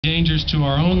Dangers to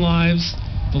our own lives,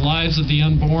 the lives of the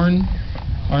unborn,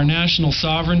 our national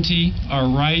sovereignty, our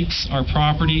rights, our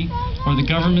property, or the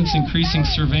government's increasing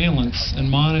surveillance and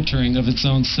monitoring of its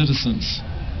own citizens.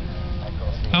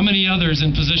 How many others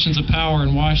in positions of power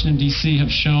in Washington, D.C. have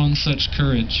shown such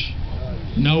courage?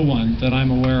 No one that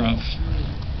I'm aware of.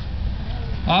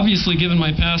 Obviously, given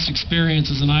my past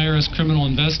experience as an IRS criminal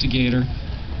investigator,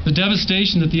 the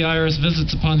devastation that the IRS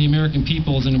visits upon the American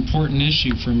people is an important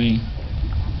issue for me.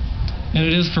 And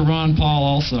it is for Ron Paul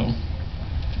also.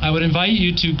 I would invite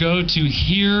you to go to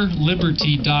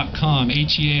hearliberty.com,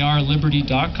 H-E-A-R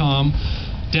liberty.com,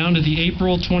 down to the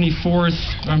April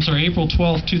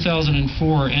 12th,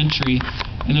 2004 entry.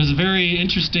 And there's a very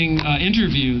interesting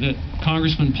interview that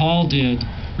Congressman Paul did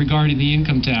regarding the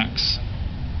income tax.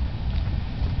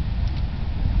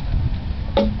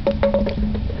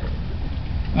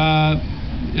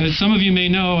 As some of you may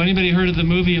know, anybody heard of the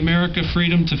movie America,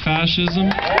 Freedom to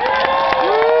Fascism?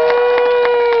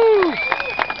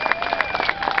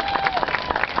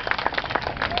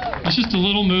 It's just a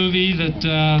little movie that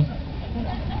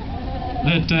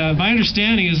my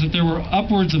understanding is that there were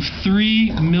upwards of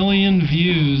 3 million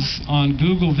views on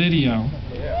Google Video,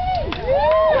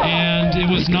 and it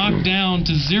was knocked down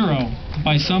to 0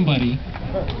 by somebody,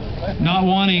 not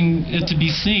wanting it to be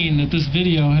seen that this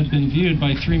video had been viewed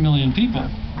by 3 million people.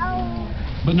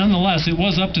 But nonetheless, it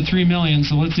was up to 3 million,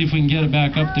 so let's see if we can get it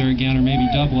back up there again, or maybe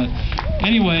double it.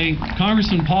 Anyway,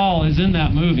 Congressman Paul is in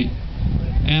that movie.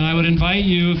 And I would invite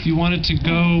you, if you wanted to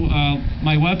go,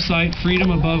 my website,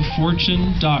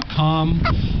 freedomabovefortune.com,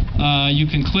 you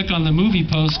can click on the movie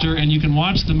poster and you can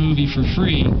watch the movie for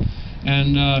free.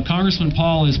 And Congressman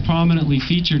Paul is prominently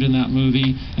featured in that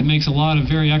movie and makes a lot of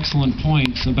very excellent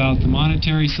points about the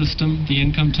monetary system, the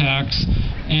income tax,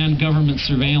 and government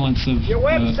surveillance of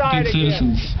good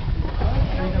citizens.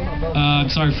 I'm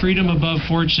sorry,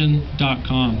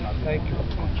 freedomabovefortune.com. Thank you.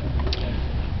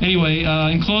 Anyway,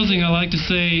 in closing, I'd like to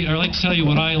tell you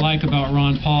what I like about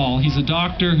Ron Paul. He's a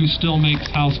doctor who still makes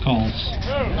house calls.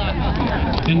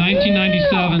 In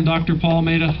 1997, Dr. Paul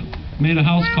made a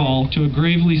house call to a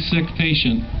gravely sick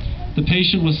patient. The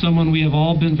patient was someone we have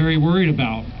all been very worried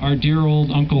about, our dear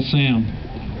old Uncle Sam.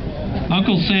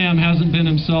 Uncle Sam hasn't been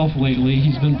himself lately.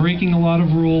 He's been breaking a lot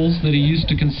of rules that he used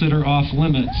to consider off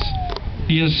limits.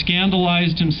 He has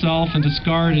scandalized himself and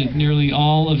discarded nearly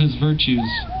all of his virtues.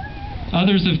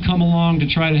 Others have come along to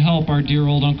try to help our dear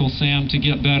old Uncle Sam to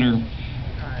get better.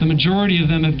 The majority of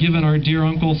them have given our dear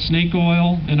uncle snake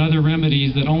oil and other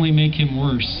remedies that only make him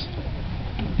worse.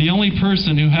 The only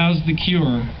person who has the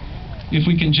cure, if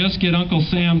we can just get Uncle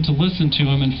Sam to listen to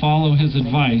him and follow his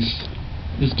advice,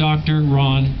 is Dr.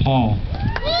 Ron Paul.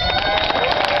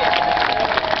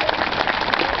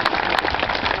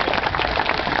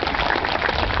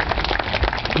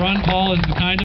 Ron Paul is the kind of